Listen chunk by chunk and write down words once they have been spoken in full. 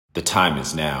The time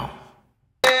is now.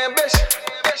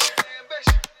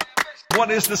 What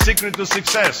is the secret to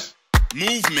success?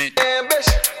 Movement.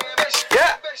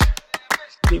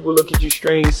 People look at you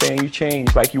strange saying you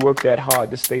changed, like you work that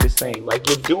hard to stay the same. Like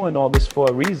you're doing all this for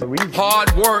a reason.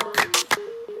 Hard work.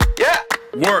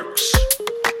 Works.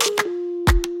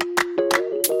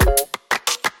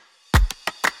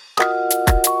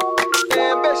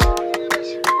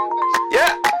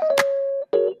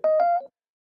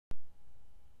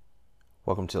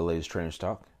 Welcome to the Ladies Trainers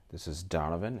Talk. This is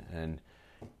Donovan, and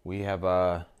we have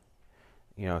a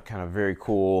kind of very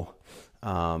cool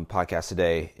podcast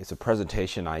today. It's a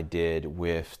presentation I did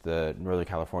with the Northern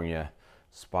California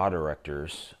spa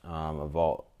directors of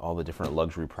all the different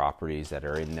luxury properties that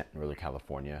are in Northern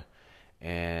California.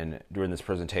 And during this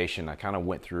presentation, I kind of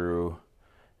went through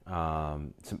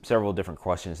several different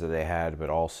questions that they had, but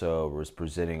also was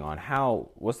presenting on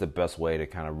what's the best way to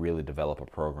kind of really develop a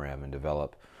program and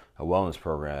develop a wellness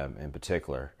program in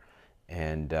particular.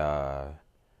 And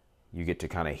you get to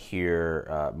kind of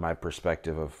hear my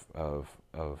perspective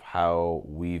of how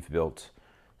we've built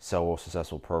several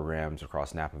successful programs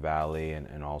across Napa Valley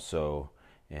and also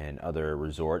in other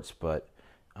resorts, but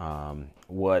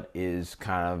what is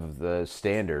kind of the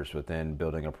standards within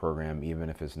building a program, even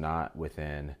if it's not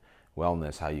within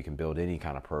wellness, how you can build any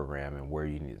kind of program and where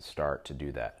you need to start to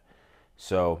do that.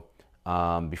 So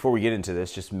before we get into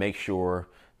this, just make sure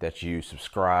that you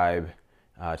subscribe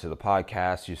to the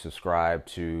podcast, you subscribe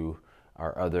to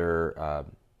our other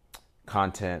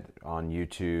content on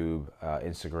YouTube,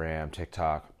 Instagram,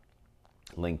 TikTok,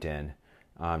 LinkedIn,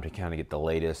 to kind of get the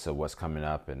latest of what's coming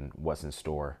up and what's in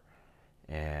store.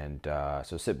 And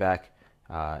so sit back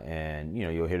and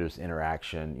you'll hear this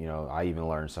interaction. I even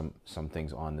learned some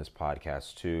things on this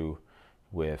podcast too,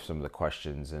 with some of the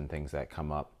questions and things that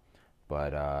come up.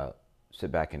 But sit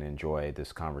back and enjoy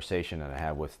this conversation that I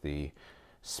have with the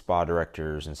spa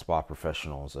directors and spa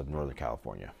professionals of Northern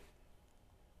California.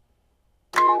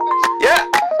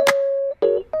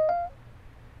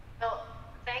 Well,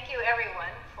 thank you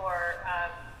everyone for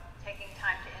taking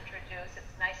time to introduce.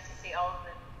 It's nice to see all of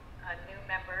the new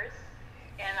members.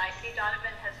 And I see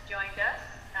Donovan has joined us.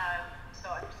 So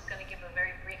I'm just going to give a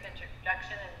very brief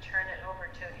introduction and turn it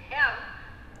over to him.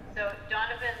 So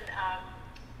Donovan,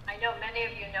 I know many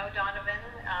of you know Donovan.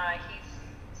 He's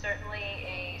certainly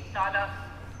a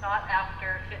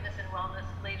sought-after fitness and wellness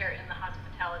leader in the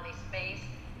hospitality space.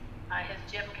 His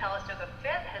gym, Calistoga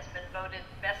Fit, has been voted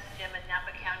best gym in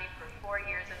Napa County for 4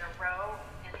 years in a row,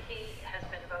 and he has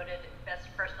been voted best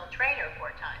personal trainer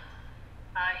 4 times.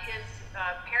 His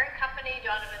parent company,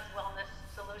 Donovan's Wellness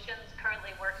Solutions,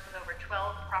 currently works with over 12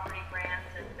 property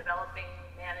brands in developing,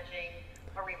 managing,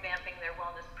 or revamping their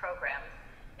wellness programs.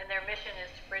 And their mission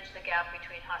is to bridge the gap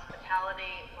between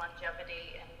hospitality,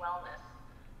 longevity, and wellness.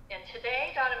 And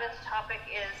today, Donovan's topic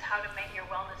is how to make your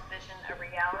wellness vision a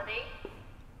reality.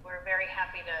 We're very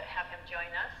happy to have him join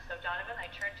us. So Donovan, I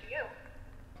turn to you.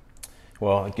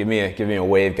 Well, give me a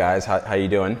wave, guys. How you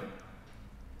doing?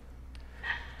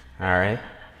 All right.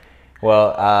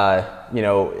 Well, I'm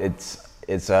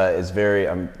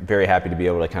very happy to be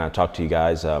able to kind of talk to you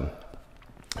guys. It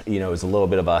was a little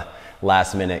bit of a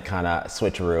last minute kind of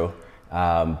switcheroo,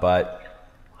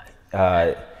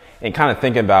 and kind of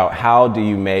thinking about how do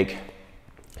you make,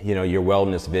 your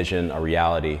wellness vision a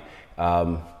reality.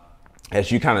 As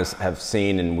you kind of have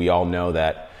seen, and we all know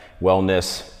that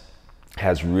wellness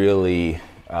has really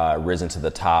risen to the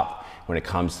top when it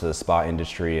comes to the spa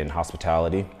industry and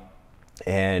hospitality.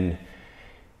 And,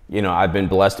 I've been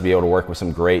blessed to be able to work with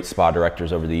some great spa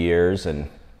directors over the years and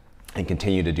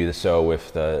continue to do so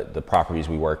with the properties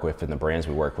we work with and the brands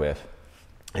we work with.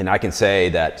 And I can say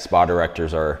that spa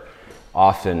directors are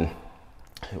often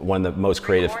one of the most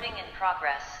creative. Recording in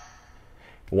progress.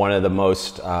 One of the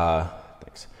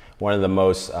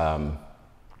most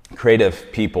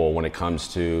creative people when it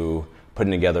comes to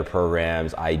putting together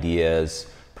programs, ideas,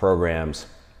 programs.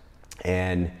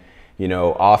 And,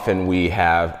 often we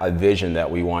have a vision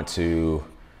that we want to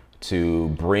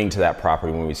bring to that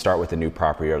property when we start with the new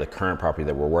property or the current property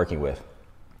that we're working with.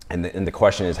 And the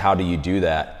question is, how do you do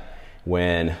that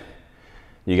when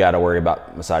you got to worry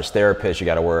about massage therapists, you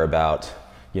got to worry about,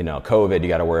 COVID, you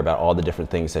got to worry about all the different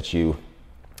things that you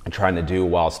are trying to do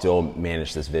while still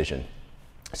manage this vision.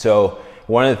 So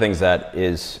one of the things that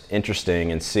is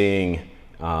interesting in seeing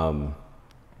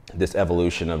this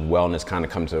evolution of wellness kind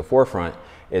of come to the forefront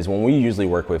is when we usually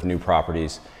work with new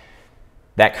properties,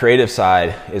 that creative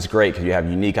side is great because you have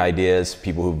unique ideas.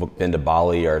 People who've been to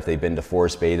Bali or if they've been to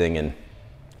forest bathing in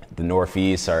the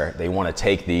Northeast, they want to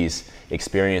take these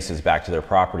experiences back to their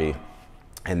property.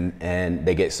 and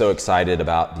they get so excited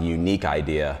about the unique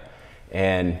idea.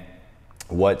 And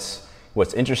what's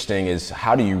interesting is,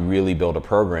 how do you really build a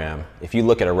program? If you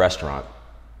look at a restaurant,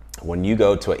 when you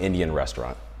go to an Indian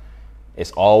restaurant, they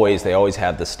always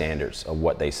have the standards of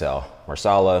what they sell.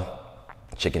 Marsala,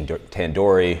 chicken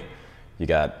tandoori, you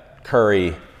got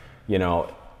curry,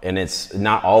 and it's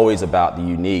not always about the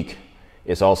unique.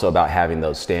 It's also about having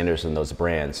those standards and those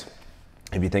brands.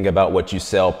 If you think about what you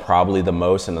sell probably the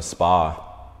most in a spa,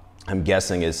 I'm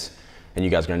guessing is, and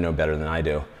you guys are gonna know better than I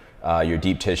do, your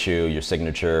deep tissue, your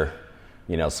signature,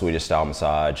 Swedish style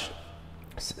massage,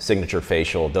 signature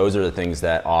facial. Those are the things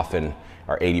that often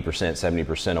are 80%,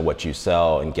 70% of what you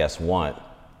sell and guests want.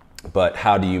 But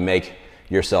how do you make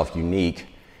yourself unique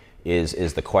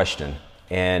is the question.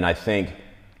 And I think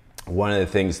one of the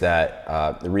things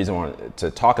that, the reason I wanted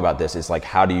to talk about this is, like,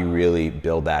 how do you really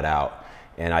build that out?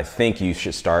 And I think you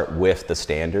should start with the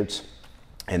standards.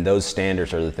 And those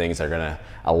standards are the things that are gonna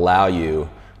allow you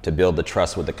to build the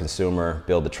trust with the consumer,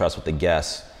 build the trust with the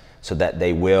guests, so that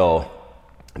they will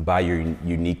buy your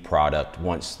unique product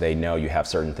once they know you have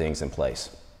certain things in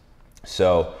place.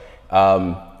 So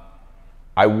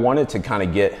I wanted to kind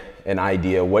of get an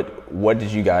idea, what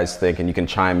did you guys think? And you can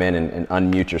chime in and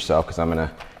unmute yourself, because I'm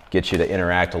gonna get you to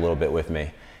interact a little bit with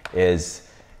me. Is,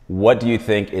 what do you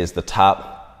think is the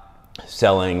top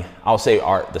selling, I'll say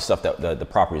the stuff that the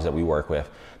properties that we work with,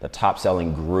 the top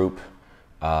selling group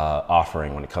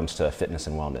offering when it comes to fitness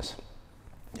and wellness?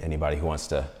 Anybody who wants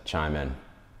to chime in?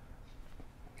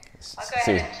 I'll go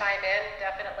ahead and chime in.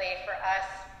 Definitely for us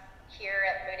here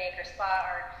at Moonacre Spa,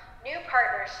 our new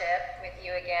partnership with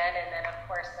you again, and then of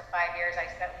course the 5 years I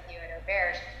spent with you at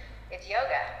Auberge, it's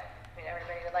yoga. I mean,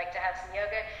 everybody would like to have some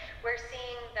yoga. We're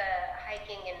seeing the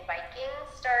hiking and biking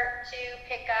start to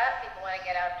pick up. People want to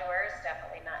get outdoors,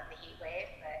 definitely not in the heat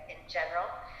wave, but in general.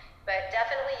 But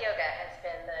definitely yoga has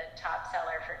been the top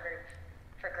seller for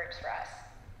groups for us.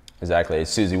 Exactly.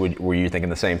 Susie, were you thinking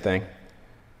the same thing?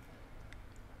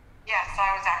 Yes,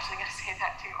 I was actually going to say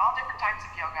that too. All different types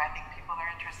of yoga, I think people are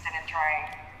interested in trying.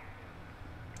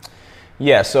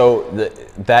 Yeah, so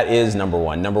that is number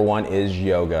one. Number one is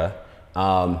yoga.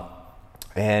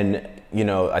 And,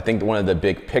 I think one of the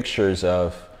big pictures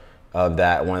of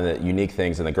that, one of the unique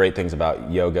things and the great things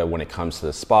about yoga when it comes to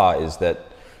the spa is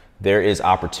that there is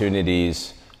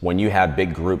opportunities when you have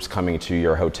big groups coming to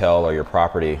your hotel or your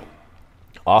property.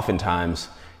 Oftentimes,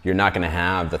 you're not going to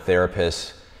have the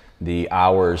therapists, the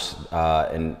hours,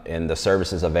 and the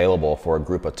services available for a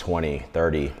group of 20,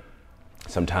 30,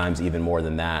 sometimes even more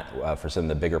than that for some of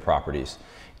the bigger properties.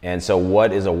 And so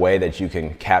what is a way that you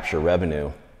can capture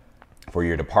revenue for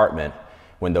your department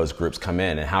when those groups come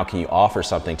in? And how can you offer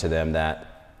something to them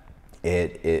that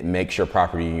it makes your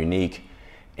property unique,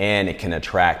 and it can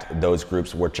attract those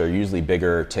groups, which are usually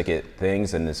bigger ticket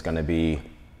things, and it's going to be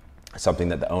something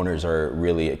that the owners are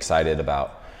really excited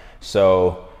about.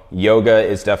 So yoga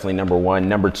is definitely number one.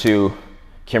 Number two,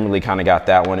 Kimberly kind of got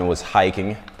that one. It was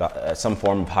hiking, some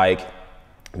form of hike,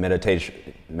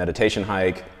 meditation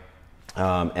hike.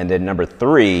 And then number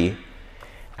three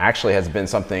actually has been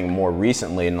something more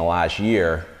recently in the last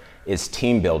year, is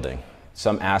team building.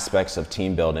 Some aspects of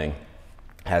team building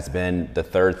has been the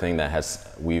third thing that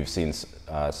we've seen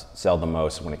sell the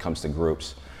most when it comes to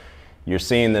groups. You're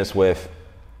seeing this with,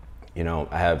 I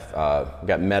have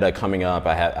got Meta coming up.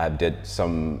 I did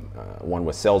some one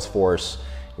with Salesforce,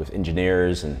 with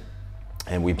engineers,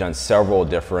 and we've done several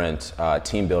different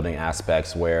team building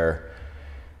aspects where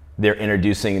they're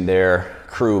introducing their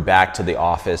crew back to the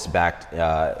office, back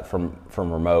from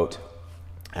remote,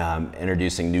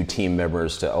 introducing new team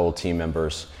members to old team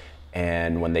members.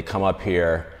 And when they come up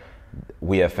here,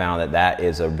 we have found that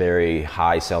is a very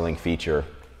high selling feature,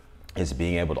 is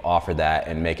being able to offer that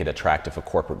and make it attractive for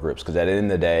corporate groups. Because at the end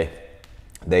of the day,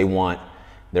 they want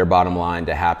their bottom line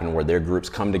to happen where their groups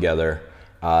come together,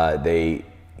 they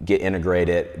get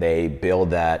integrated, they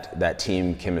build that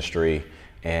team chemistry,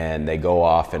 and they go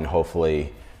off and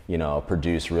hopefully,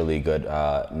 produce really good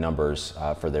numbers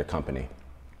for their company.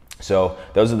 So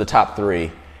those are the top three.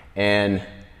 And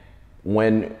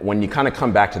when you kind of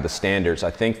come back to the standards,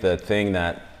 I think the thing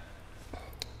that,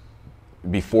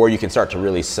 before you can start to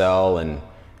really sell and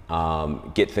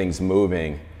get things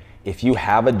moving, if you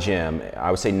have a gym, I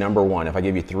would say number one, if I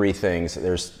give you three things,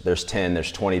 there's 10,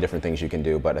 there's 20 different things you can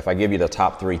do. But if I give you the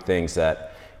top three things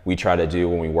that we try to do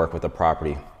when we work with a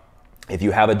property, if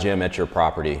you have a gym at your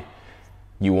property,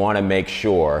 you want to make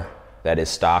sure that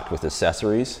it's stocked with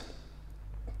accessories,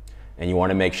 and you want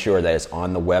to make sure that it's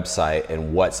on the website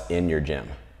and what's in your gym.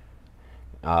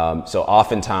 So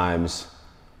oftentimes,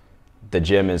 the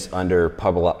gym is under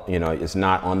public, it's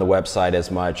not on the website as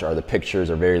much, or the pictures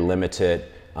are very limited.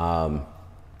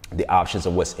 The options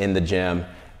of what's in the gym,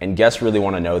 and guests really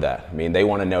want to know that. I mean, they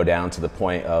want to know down to the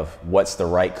point of what's the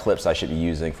right clips I should be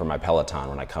using for my Peloton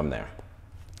when I come there.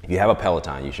 If you have a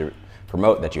Peloton, you should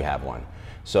promote that you have one.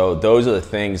 So those are the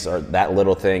things, or that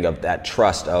little thing of that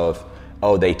trust of,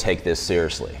 oh, they take this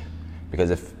seriously.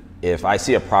 Because if I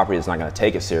see a property that's not going to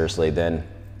take it seriously, then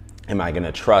am I going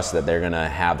to trust that they're going to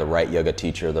have the right yoga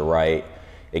teacher, the right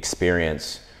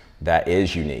experience that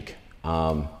is unique?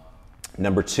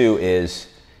 Number 2 is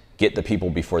get the people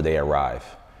before they arrive.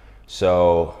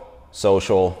 So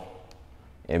social,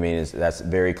 I mean, that's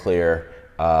very clear.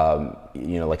 Like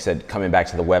I said, coming back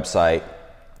to the website,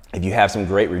 if you have some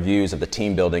great reviews of the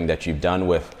team building that you've done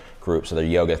with groups or their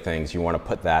yoga things, you want to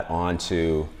put that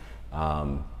onto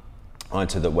the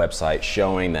website,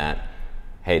 showing that,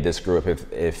 hey, this group,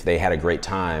 if they had a great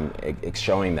time, it's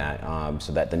showing that,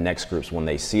 so that the next groups, when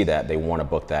they see that, they want to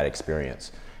book that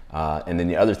experience. And then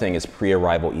the other thing is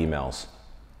pre-arrival emails.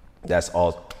 That's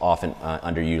often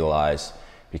underutilized,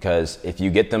 because if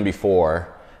you get them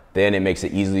before, then it makes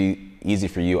it easy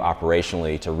for you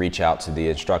operationally to reach out to the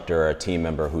instructor or a team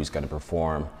member who's going to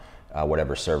perform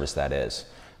whatever service that is.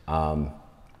 And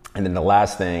then the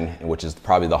last thing, which is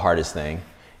probably the hardest thing,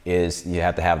 is you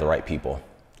have to have the right people.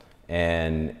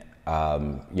 And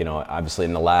obviously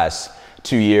in the last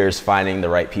 2 years, finding the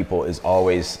right people is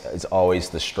always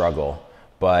the struggle.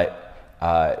 But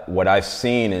what I've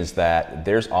seen is that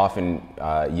there's often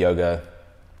yoga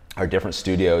or different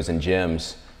studios and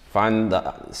gyms. Find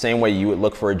the same way you would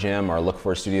look for a gym or look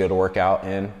for a studio to work out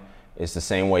in is the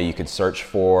same way you could search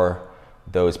for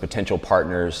those potential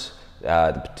partners,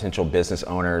 the potential business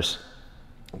owners,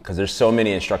 because there's so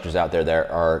many instructors out there that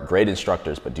are great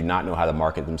instructors but do not know how to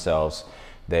market themselves.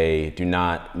 They do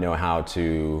not know how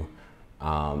to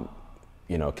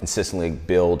consistently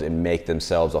build and make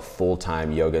themselves a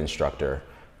full-time yoga instructor,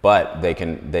 but they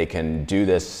can do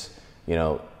this,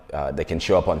 they can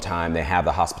show up on time, they have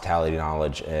the hospitality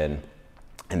knowledge, and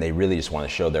they really just want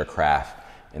to show their craft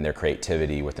and their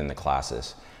creativity within the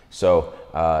classes. So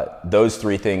those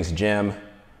 3 things: gym,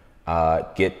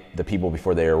 get the people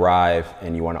before they arrive,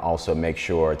 and you want to also make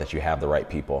sure that you have the right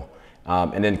people.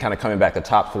 And then kind of coming back, the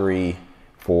top 3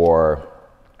 for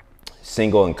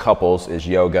single and couples is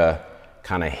yoga,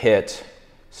 kind of HIIT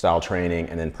style training,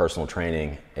 and then personal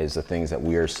training is the things that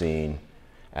we are seeing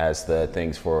as the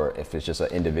things for if it's just an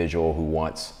individual who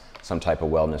wants some type of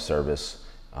wellness service,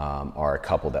 or a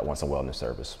couple that wants a wellness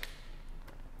service.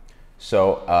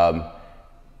 So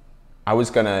I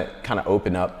was gonna kind of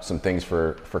open up some things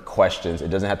for questions. It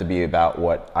doesn't have to be about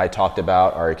what I talked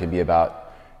about, or it can be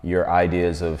about your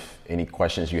ideas of any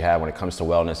questions you have when it comes to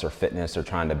wellness or fitness or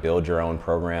trying to build your own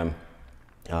program.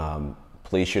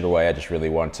 Please shoot away. I just really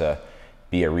want to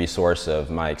be a resource of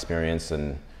my experience,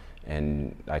 and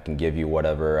I can give you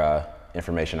whatever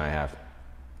information I have.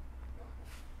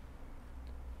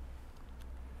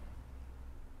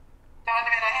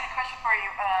 Donovan, I had a question for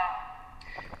you.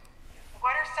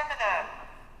 What are some of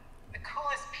the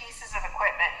coolest pieces of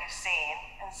equipment you've seen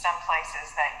in some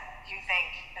places that you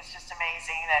think is just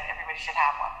amazing that everybody should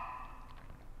have one?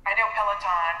 I know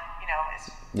Peloton,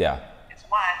 is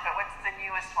one, but what's the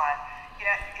newest one?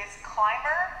 Is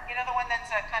Climber, the one that's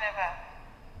a kind of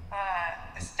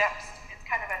the steps, it's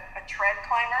kind of a tread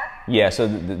climber? Yeah, so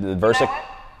the Versa,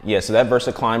 so that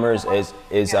Versa Climber is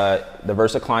the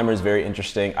Versa Climber is very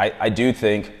interesting. I do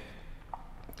think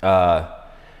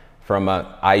from an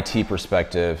IT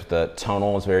perspective, the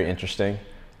Tonal is very interesting.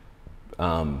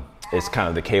 It's kind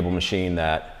of the cable machine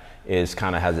that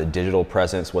has a digital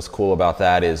presence. What's cool about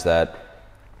that is that,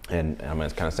 and I'm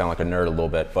gonna kind of sound like a nerd a little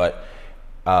bit, but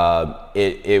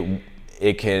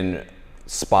it can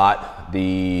spot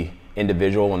the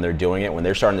individual when they're doing it. When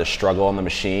they're starting to struggle on the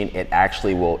machine, it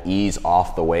actually will ease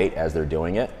off the weight as they're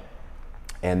doing it.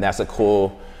 And that's a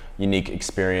cool, unique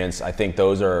experience. I think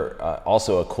those are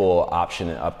also a cool option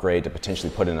and upgrade to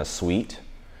potentially put in a suite,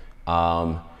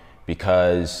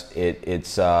 because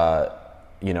it's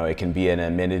it can be an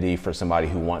amenity for somebody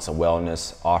who wants a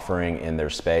wellness offering in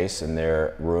their space, in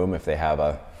their room, if they have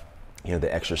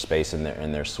the extra space in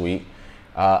their suite.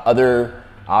 Other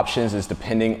options is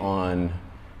depending on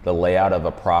the layout of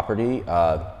a property.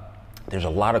 There's a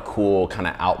lot of cool kind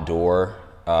of outdoor.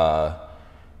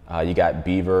 You got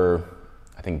Beaver,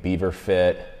 I think Beaver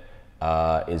Fit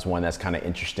is one that's kind of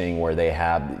interesting, where they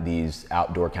have these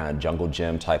outdoor kind of jungle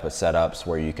gym type of setups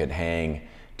where you could hang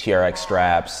TRX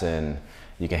straps and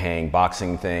you can hang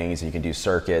boxing things and you can do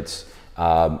circuits.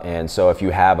 And so if you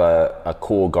have a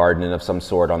cool garden of some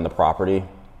sort on the property,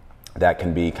 that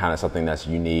can be kind of something that's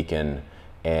unique and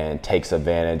takes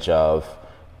advantage of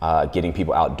getting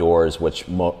people outdoors, which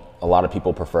a lot of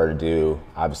people prefer to do,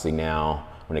 obviously now,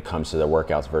 when it comes to their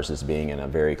workouts versus being in a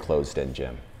very closed-in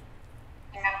gym.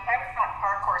 Yeah, I thought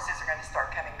park courses are going to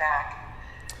start coming back.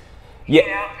 Yeah. You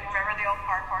know, remember the old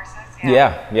park courses?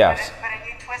 Yeah, yeah. But if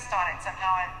you twist on it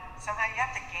somehow you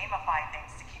have to gamify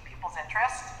things to keep people's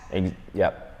interest.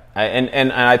 Yep.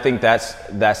 And I think that's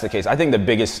the case. I think the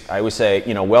biggest, I would say,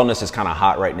 wellness is kind of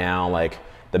hot right now, like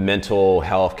the mental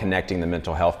health, connecting the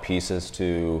mental health pieces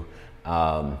to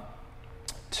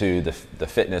the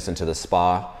fitness and to the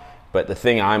spa. But the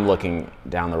thing I'm looking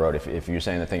down the road, if you're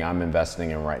saying the thing I'm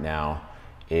investing in right now,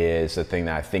 is the thing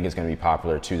that I think is going to be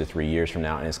popular 2 to 3 years from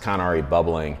now, and it's kind of already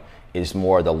bubbling, is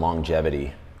more the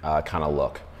longevity kind of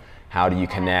look. How do you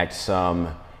connect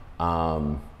some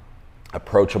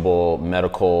approachable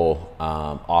medical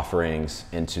offerings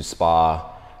into spa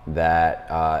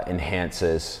that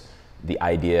enhances the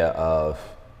idea of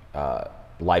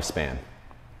lifespan,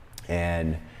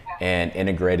 and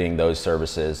integrating those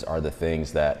services are the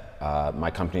things that my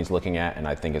company's looking at, and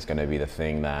I think it's going to be the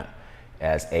thing that,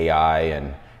 as AI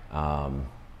and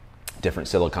different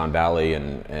Silicon Valley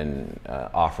and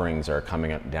offerings are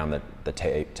coming up down the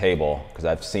table, because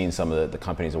I've seen some of the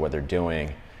companies and what they're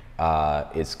doing,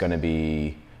 it's going to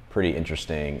be pretty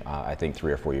interesting, I think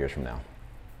 3 or 4 years from now.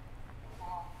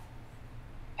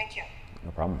 Thank you. No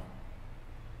problem.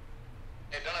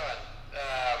 Hey Donovan,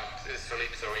 this is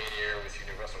Philippe Zorin here with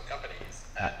Universal Companies,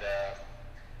 and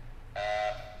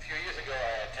a few years ago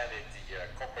I attended the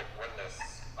Corporate Wellness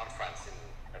Conference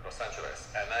in Los Angeles,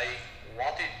 and I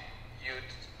wanted you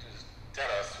to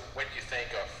tell us what you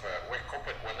think of where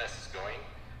corporate wellness is going,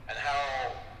 and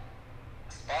how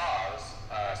spas,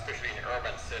 especially in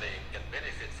urban setting, can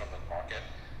benefit from the market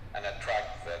and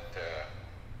attract that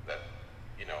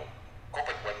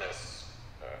corporate wellness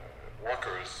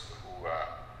workers who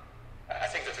I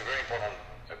think that's a very important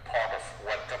part of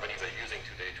what companies are using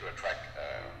today to attract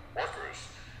workers.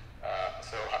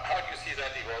 So how do you see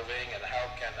that evolving, and how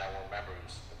can our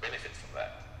members benefit from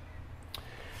that?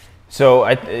 So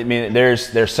I mean,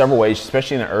 there's several ways,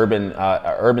 especially in an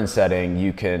urban setting,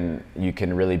 you can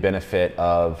really benefit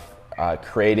of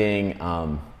creating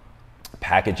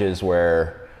packages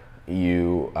where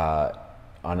you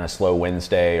on a slow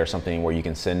Wednesday or something, where you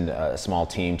can send a small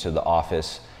team to the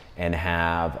office and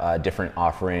have different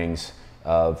offerings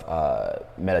of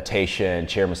meditation,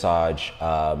 chair massage,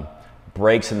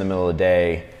 breaks in the middle of the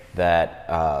day that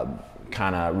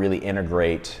kind of really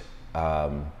integrate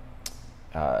the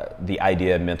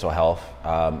idea of mental health.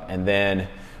 And then,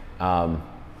 like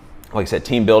I said,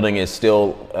 team building is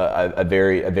still a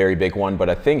very big one, but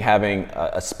I think having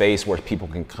a space where people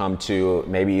can come to,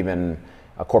 maybe even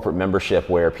a corporate membership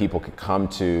where people can come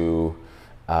to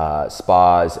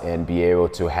spas and be able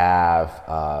to have,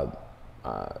 I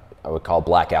would call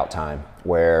blackout time,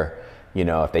 where,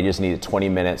 if they just needed 20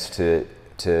 minutes to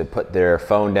put their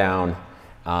phone down,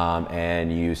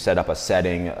 and you set up a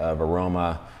setting of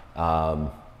aroma,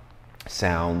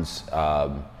 sounds,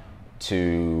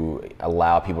 to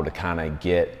allow people to kind of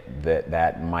get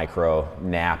that micro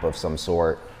nap of some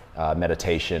sort,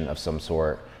 meditation of some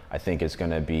sort, I think is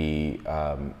going to be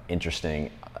interesting.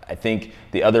 I think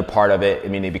the other part of it,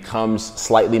 it becomes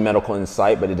slightly medical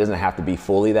insight, but it doesn't have to be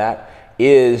fully that,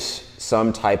 is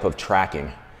some type of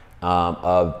tracking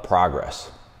of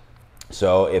progress.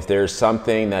 So if there's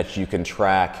something that you can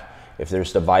track, if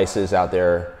there's devices out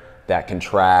there that can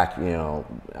track,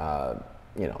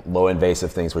 low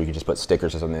invasive things where you can just put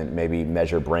stickers or something, maybe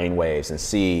measure brain waves and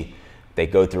see they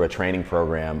go through a training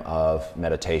program of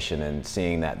meditation and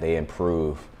seeing that they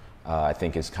improve, I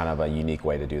think is kind of a unique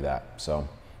way to do that. So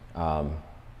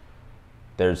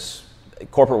there's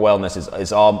corporate wellness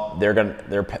is all,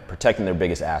 they're protecting their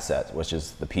biggest asset, which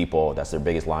is the people. That's their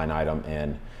biggest line item,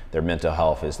 and their mental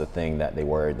health is the thing that they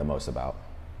worry the most about.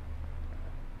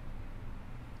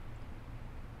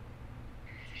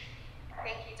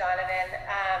 Thank you, Donovan.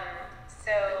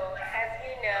 So as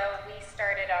you know, we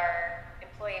started our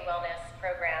employee wellness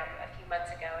program a few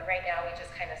months ago, and right now we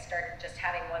just kind of started just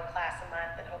having one class a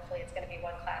month, and hopefully it's going to be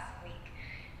one class a week.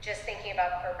 Just thinking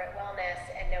about corporate wellness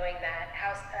and knowing that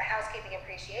Housekeeping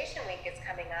Appreciation Week is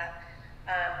coming up,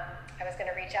 I was going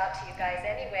to reach out to you guys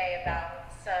anyway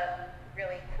about some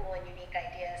really cool and unique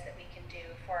ideas that we can do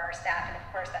for our staff, and of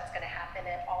course that's going to happen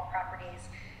at all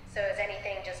properties. So is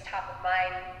anything just top of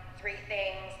mind, 3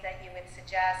 things that you would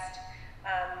suggest,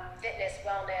 fitness,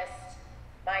 wellness,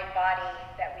 mind, body,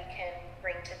 that we can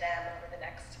bring to them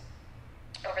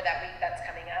over that week that's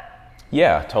coming up?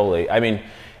 Yeah, totally.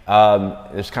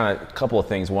 There's kind of a couple of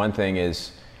things. One thing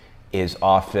is, is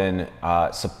often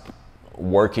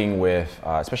working with,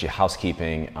 especially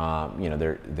housekeeping.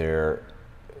 The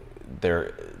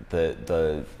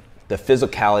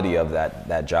physicality of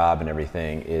that job and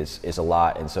everything is a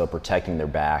lot, and so protecting their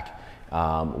back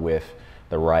with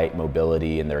the right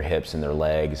mobility in their hips and their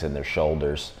legs and their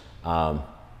shoulders.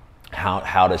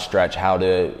 How to stretch, how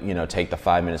to take the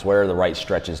 5 minutes. Where are the right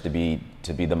stretches to be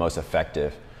the most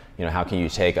effective? How can you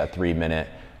take a 3-minute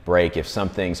break if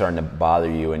something's starting to bother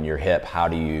you in your hip? How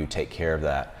do you take care of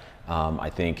that? I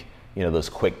think those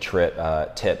quick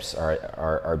tips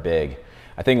are big.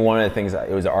 I think one of the things,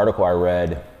 it was an article I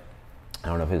read, I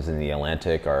don't know if it was in the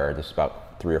Atlantic or this was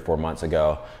about 3 or 4 months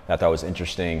ago, that I thought was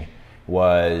interesting,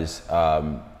 was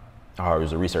it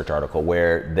was a research article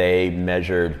where they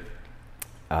measured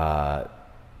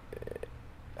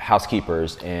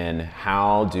housekeepers and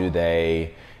how do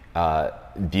they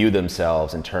view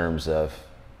themselves in terms of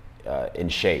in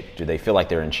shape. Do they feel like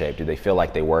they're in shape? Do they feel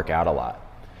like they work out a lot?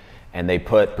 And they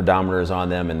put pedometers on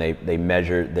them and they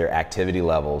measured their activity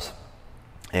levels,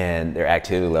 and their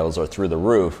activity levels are through the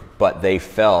roof, but they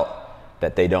felt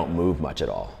that they don't move much at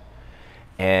all.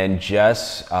 And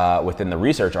just within the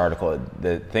research article,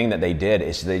 the thing that they did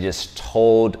is they just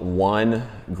told one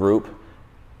group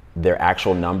their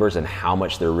actual numbers and how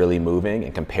much they're really moving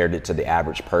and compared it to the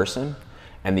average person,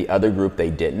 and the other group they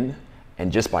didn't.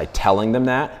 And just by telling them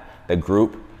that, the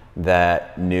group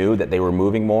that knew that they were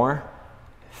moving more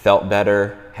felt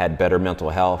better, had better mental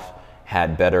health,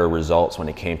 had better results when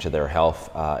it came to their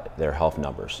health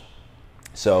numbers.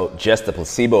 So just the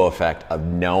placebo effect of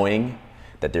knowing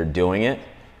that they're doing it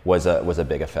was a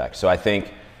big effect. So I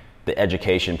think the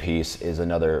education piece is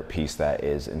another piece that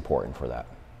is important for that.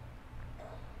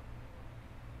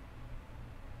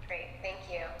 Great, thank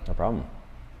you. No problem.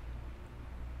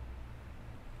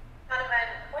 Donovan,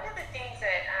 one of the things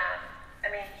that,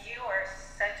 you are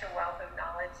such a wealth of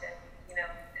knowledge and, in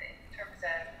terms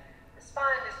of the spa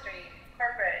industry,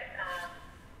 corporate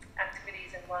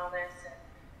activities and wellness, and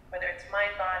whether it's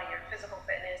mind, body, or physical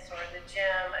fitness, or the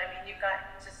gym. You've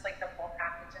got just like the full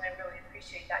package, and I really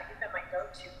appreciate that. You've been my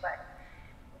go-to, but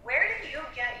where do you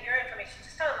get your information?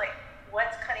 Just on like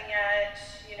what's cutting edge,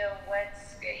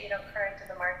 what's current in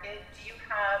the market? Do you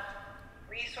have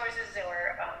resources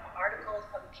or articles,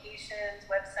 publications,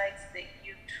 websites that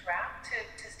you track to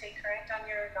stay current on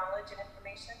your knowledge and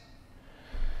information?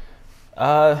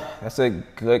 That's a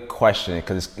good question,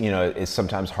 because it's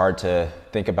sometimes hard to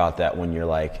think about that when you're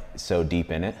like so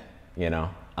deep in it.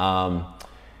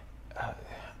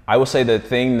 I will say the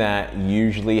thing that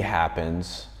usually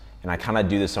happens, and I kind of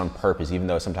do this on purpose, even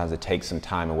though sometimes it takes some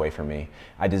time away from me.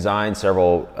 I design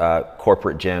several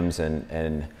corporate gyms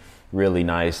and really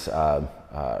nice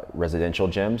residential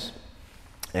gyms,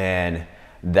 and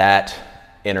that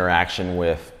interaction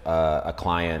with a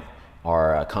client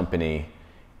or a company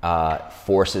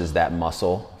forces that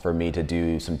muscle for me to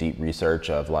do some deep research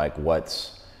of like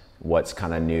what's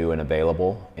kind of new and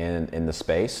available in the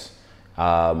space.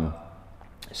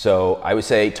 So I would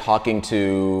say talking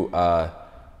to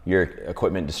your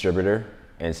equipment distributor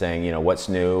and saying, what's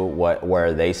new, what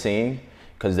are they seeing?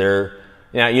 Because they're,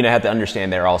 you have to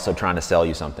understand they're also trying to sell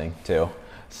you something too.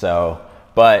 So,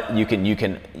 but you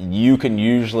can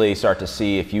usually start to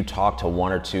see, if you talk to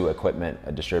one or two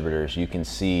equipment distributors, you can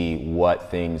see what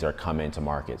things are coming to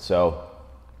market. So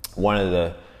one of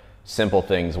the simple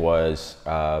things was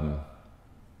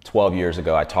 12 years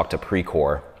ago, I talked to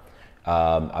Precor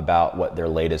about what their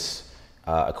latest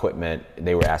equipment,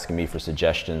 they were asking me for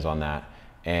suggestions on that.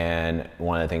 And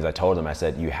one of the things I told them, I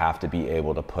said, you have to be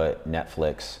able to put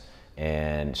Netflix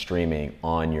and streaming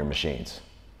on your machines.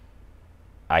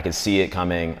 I could see it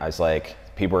coming. I was like,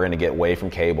 people are going to get away from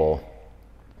cable.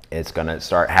 It's going to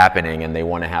start happening, and they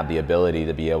want to have the ability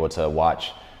to be able to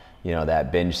watch,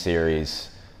 that binge series,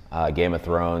 Game of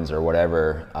Thrones or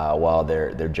whatever, while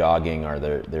they're jogging or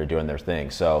they're doing their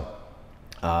thing. So,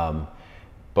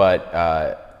 but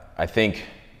I think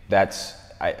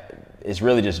it's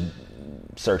really just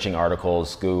searching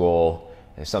articles, Google.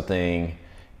 If something,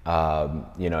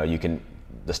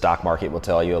 the stock market will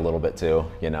tell you a little bit too,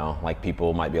 like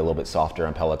people might be a little bit softer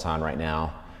on Peloton right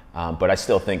now. But I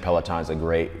still think Peloton is a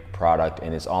great product,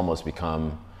 and it's almost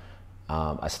become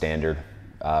a standard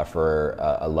for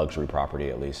a luxury property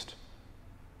at least.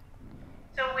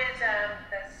 So with the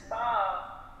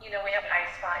spa, we have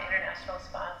iSpa, International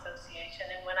Spa Association,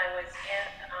 and when I was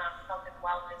in health and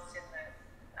wellness in the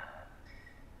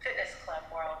fitness club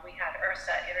world, we had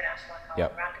IRSA, International Health Yep.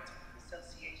 and Racket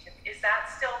Association. Is that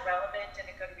still relevant and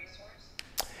a good resource?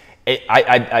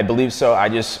 I believe so. I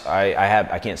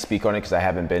can't speak on it because I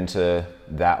haven't been to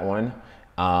that one.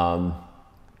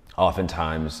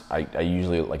 oftentimes I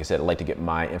usually, like I said, I like to get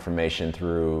my information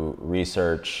through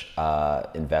research,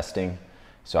 investing.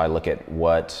 So I look at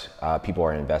what people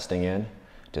are investing in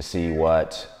to see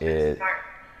what is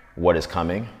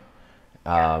coming.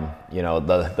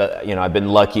 I've been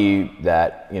lucky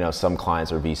that, some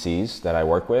clients are VCs that I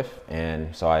work with.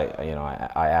 And so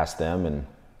I ask them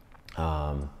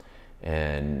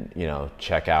and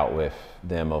check out with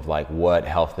them of like, what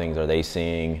health things are they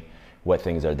seeing? What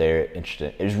things are they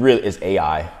interested in? It's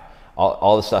AI.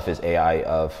 All the stuff is AI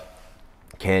of,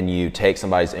 can you take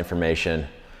somebody's information,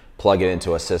 plug it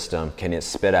into a system? Can it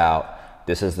spit out,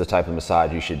 this is the type of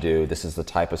massage you should do, this is the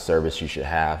type of service you should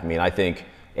have? I mean, I think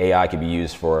AI could be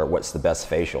used for what's the best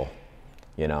facial,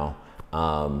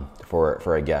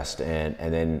 for a guest,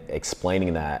 and then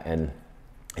explaining that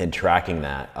and tracking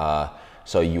that.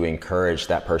 So you encourage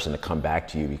that person to come back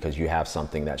to you because you have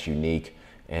something that's unique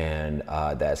and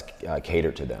that's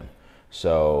catered to them.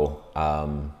 So I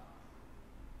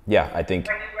think.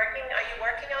 Are you working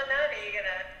on that? Are you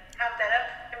gonna have that up?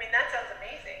 I mean, that sounds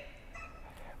amazing.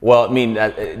 Well, I mean,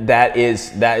 that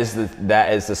is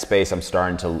the space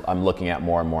I'm looking at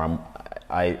more and more.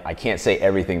 I can't say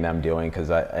everything that I'm doing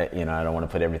because I don't want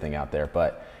to put everything out there,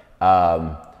 but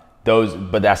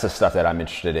that's the stuff that I'm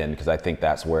interested in because I think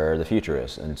that's where the future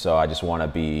is, and so I just want to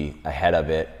be ahead of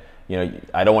it.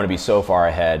 I don't want to be so far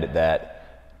ahead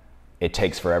that it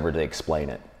takes forever to explain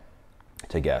it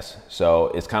to guests. So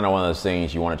it's kind of one of those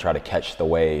things you want to try to catch the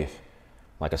wave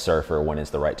like a surfer when it's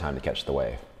the right time to catch the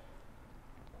wave.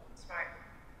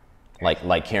 Smart.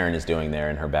 Like Karen is doing there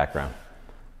in her background.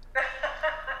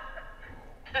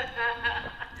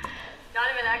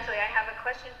 Donovan, actually, I have a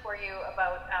question for you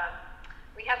about,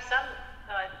 we have some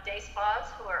day spas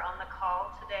who are on the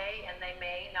call today and they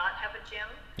may not have a gym.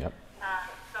 Yep.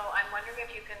 So I'm wondering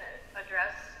if you can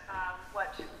address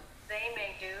what they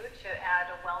may do to add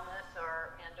a wellness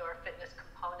or fitness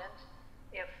component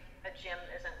if a gym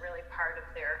isn't really part of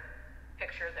their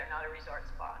picture, they're not a resort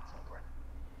spa and so forth.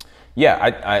 Yeah,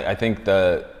 I think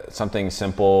something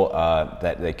simple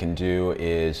that they can do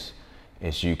is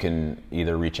you can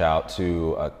either reach out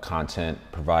to a content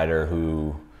provider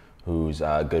who's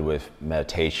good with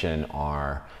meditation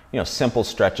or simple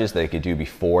stretches they could do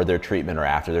before their treatment or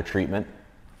after their treatment,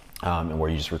 and where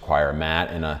you just require a mat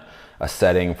and a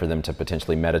setting for them to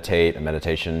potentially meditate, a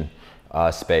meditation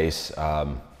space,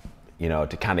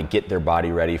 to kind of get their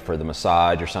body ready for the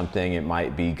massage or something. It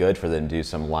might be good for them to do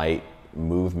some light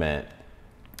movement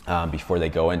before they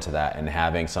go into that, and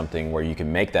having something where you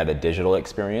can make that a digital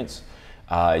experience.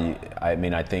 I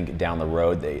think down the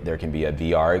road there can be a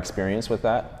VR experience with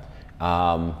that.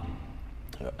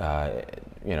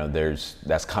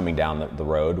 That's coming down the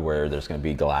road where there's going to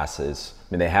be glasses.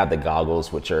 I mean, they have the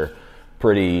goggles, which are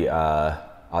pretty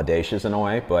audacious in a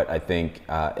way, but I think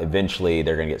eventually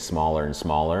they're going to get smaller and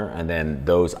smaller, and then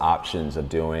those options of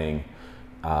doing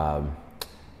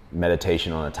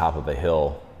meditation on the top of a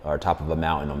hill or top of a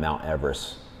mountain on Mount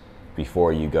Everest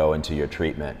before you go into your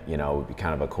treatment, would be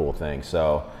kind of a cool thing.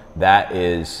 So that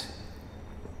is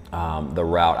the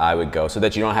route I would go, so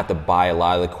that you don't have to buy a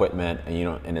lot of equipment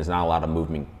and there's not a lot of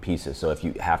moving pieces. So if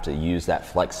you have to use that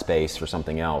flex space for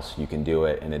something else, you can do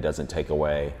it and it doesn't take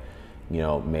away,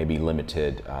 maybe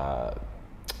limited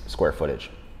square footage.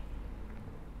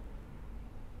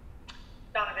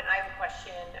 Donovan, I have a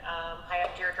question. Hi,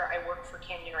 I'm Deirdre. I work for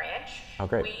Canyon Ranch. Oh,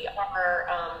 great. We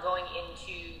are going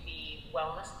into the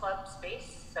wellness club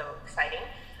space, so exciting.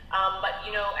 But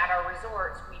at our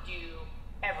resorts, we do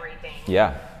everything.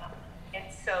 Yeah. And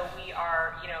so we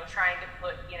are, trying to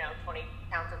put, 20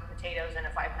 pounds of potatoes in a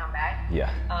 5-pound bag.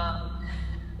 Yeah.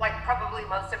 Like probably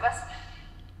most of us.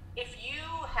 If you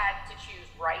had to choose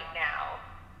right now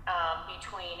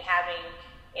between having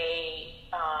a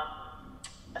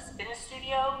spin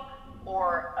studio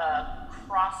or a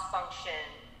cross-function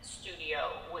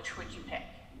studio, which would you pick?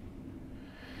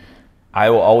 I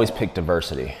will always pick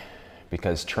diversity,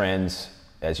 because trends,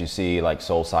 as you see, like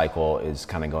SoulCycle is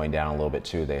kind of going down a little bit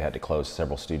too. They had to close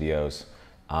several studios.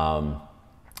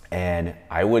 And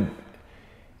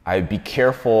I'd be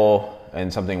careful,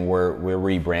 and something we're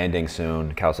rebranding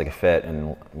soon, Calisthenic Fit,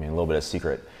 and a little bit of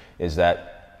secret, is that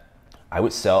I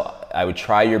would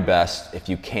try your best, if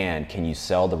you can you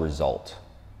sell the result?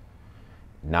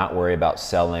 Not worry about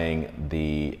selling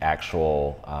the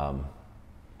actual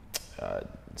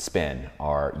spin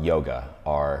or yoga,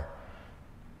 or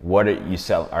what are you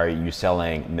sell? Are you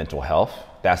selling mental health?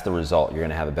 That's the result. You're going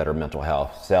to have a better mental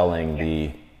health. Selling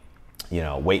the,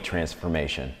 weight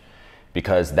transformation,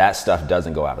 because that stuff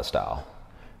doesn't go out of style.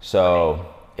 So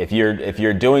if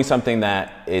you're doing something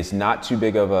that is not too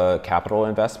big of a capital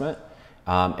investment,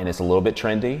 and it's a little bit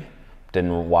trendy,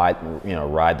 then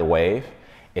ride the wave.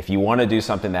 If you want to do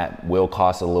something that will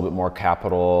cost a little bit more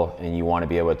capital and you want to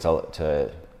be able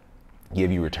to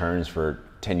give you returns for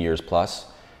 10 years plus,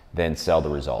 then sell the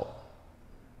result.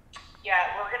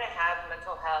 Yeah, we're going to have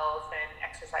mental health and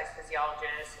exercise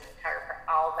physiologists and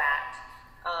all that.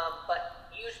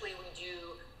 But usually we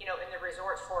do, in the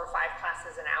resorts 4 or 5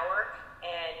 classes an hour.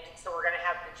 And so we're going to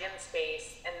have the gym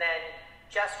space, and then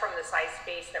just from the size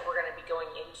space that we're going to be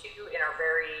going into in our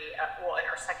in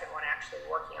our second one, actually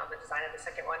working on the design of the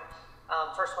second one.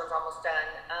 First one's almost done.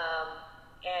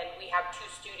 And we have 2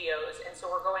 studios. And so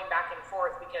we're going back and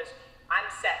forth because I'm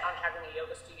set on having a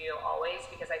yoga studio always,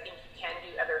 because I think you can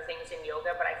do other things in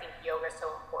yoga, but I think yoga is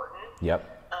so important. Yep.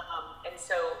 And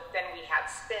so then we have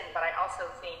spin, but I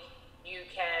also think you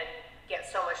can get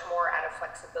so much more out of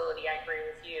flexibility. I agree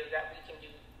with you that we can do,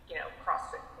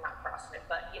 CrossFit, not CrossFit,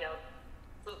 but,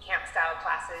 boot camp style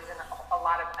classes and a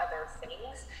lot of other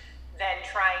things than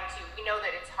trying to, we know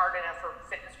that it's hard enough for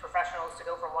fitness professionals to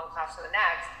go from one class to the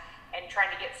next, and trying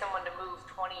to get someone to move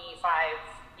 25,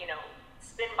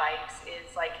 spin bikes is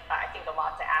like, I think a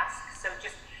lot to ask. So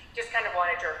just kind of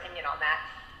wanted your opinion on that.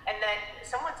 And then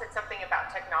someone said something about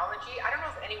technology. I don't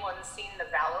know if anyone's seen the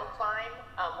Valo Climb.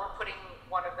 We're putting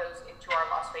one of those into our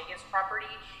Las Vegas property,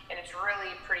 and it's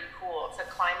really pretty cool. It's a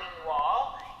climbing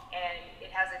wall, and it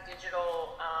has a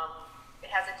digital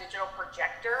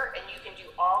projector, and you can do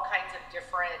all kinds of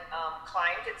different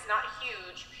climbs. It's not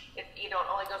huge. It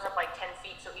only goes up like 10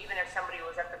 feet. So even if somebody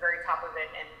was at the very top of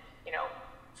it and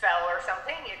fell or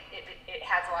something, it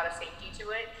has a lot of safety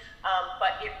to it.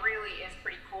 But it really is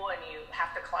pretty cool, and you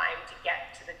have to climb to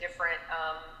get to the different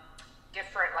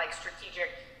like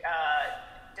strategic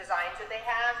designs that they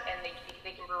have, and they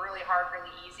can be really hard,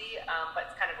 really easy, but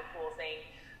it's kind of a cool thing,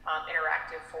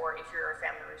 interactive for if you're a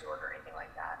family resort or anything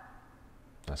like that.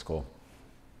 That's cool.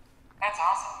 That's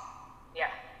awesome.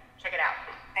 Yeah, check it out.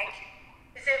 Thank you.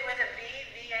 Is it with a V,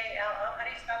 V-A-L-O? How do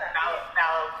you spell that?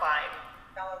 Valo Climb.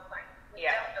 Valo Climb. We're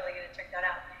Yeah. definitely going to check that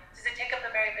out. Does it take up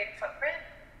a very big footprint?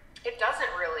 It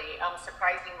doesn't really,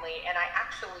 surprisingly, and I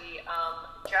actually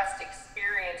just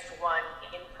experienced one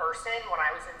in person when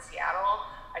I was in Seattle.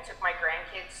 I took my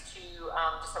grandkids to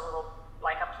just a little,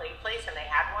 like a play place, and they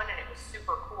had one, and it was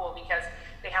super cool because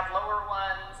they have lower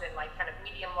ones and like kind of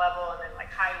medium level, and then like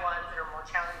high ones that are more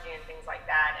challenging and things like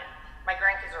that. And my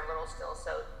grandkids are little still,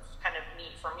 so it's kind of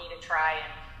neat for me to try. And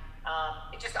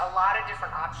it's just a lot of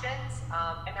different options,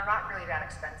 and they're not really that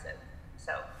expensive.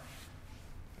 So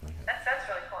That sounds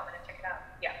really cool. I'm going to check it out.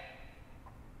 yeah.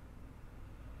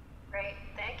 Great,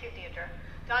 thank you, Deidre.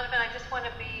 Donovan, I just want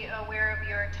to be aware of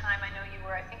your time. I know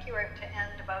I think you were to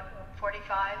end about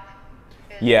 45.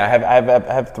 Yeah,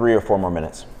 I have 3 or 4 more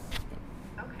minutes.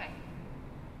 Okay.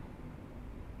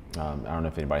 I don't know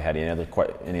if anybody had any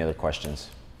other questions.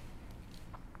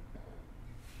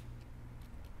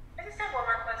 I just have one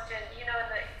more question.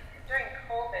 During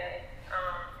COVID,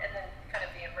 and then kind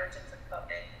of the emergence of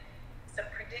COVID, some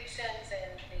predictions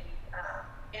and the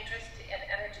interest and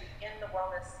energy in the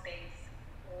wellness space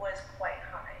was quite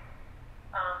high.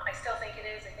 I still think it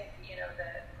is. I think,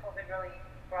 the COVID really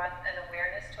brought an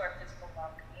awareness to our physical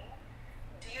well-being.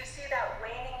 Do you see that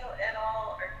waning at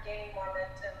all, or gaining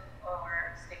momentum,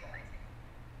 or stabilizing?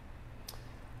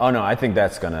 Oh no, I think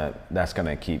that's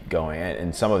gonna keep going,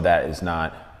 and some of that is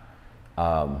not.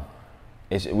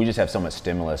 We just have so much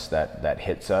stimulus that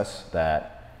hits us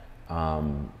that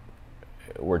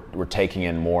we're taking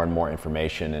in more and more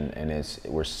information, and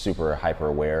we're super hyper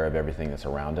aware of everything that's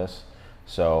around us.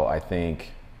 So I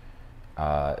think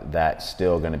that's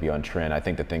still going to be on trend. I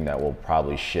think the thing that will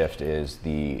probably shift is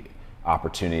the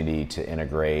opportunity to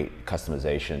integrate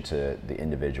customization to the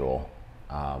individual.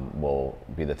 Will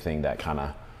be the thing that kind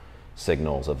of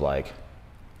signals of like,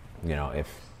 like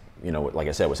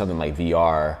I said, with something like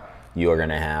VR, you are going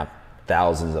to have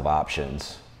thousands of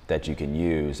options that you can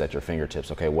use at your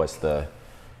fingertips. Okay,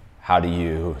 how do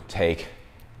you take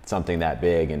something that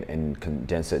big and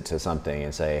condense it to something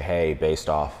and say, hey, based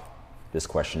off this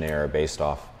questionnaire, based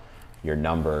off your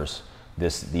numbers,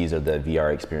 these are the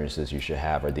VR experiences you should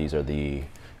have, or these are the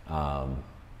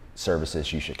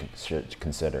services you should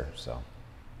consider. So.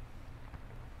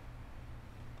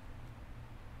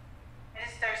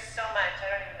 There's so much. I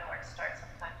don't even know where to start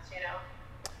sometimes,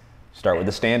 Start with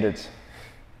the standards.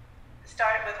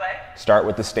 Start with what? Start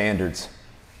with the standards.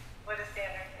 What is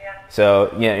standard? Yeah.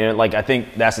 So, I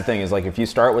think that's the thing is like if you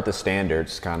start with the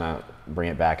standards, kind of bring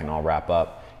it back and I'll wrap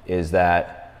up, is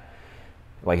that,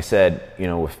 like I said,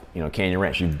 with Canyon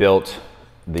Ranch, you've built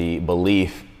the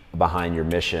belief behind your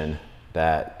mission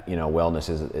that,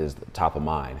 wellness is top of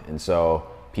mind. And so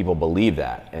people believe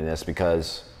that, and that's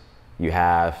because you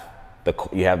have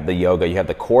the yoga, you have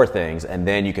the core things, and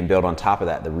then you can build on top of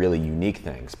that the really unique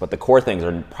things. But the core things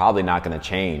are probably not going to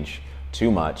change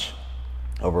too much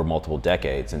over multiple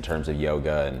decades in terms of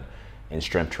yoga and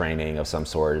strength training of some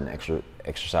sort, and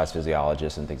exercise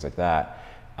physiologists and things like that.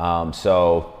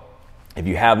 So if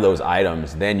you have those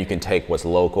items, then you can take what's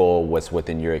local, what's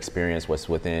within your experience, what's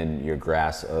within your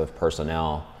grasp of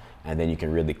personnel, and then you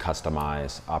can really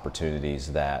customize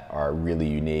opportunities that are really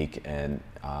unique and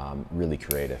really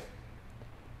creative.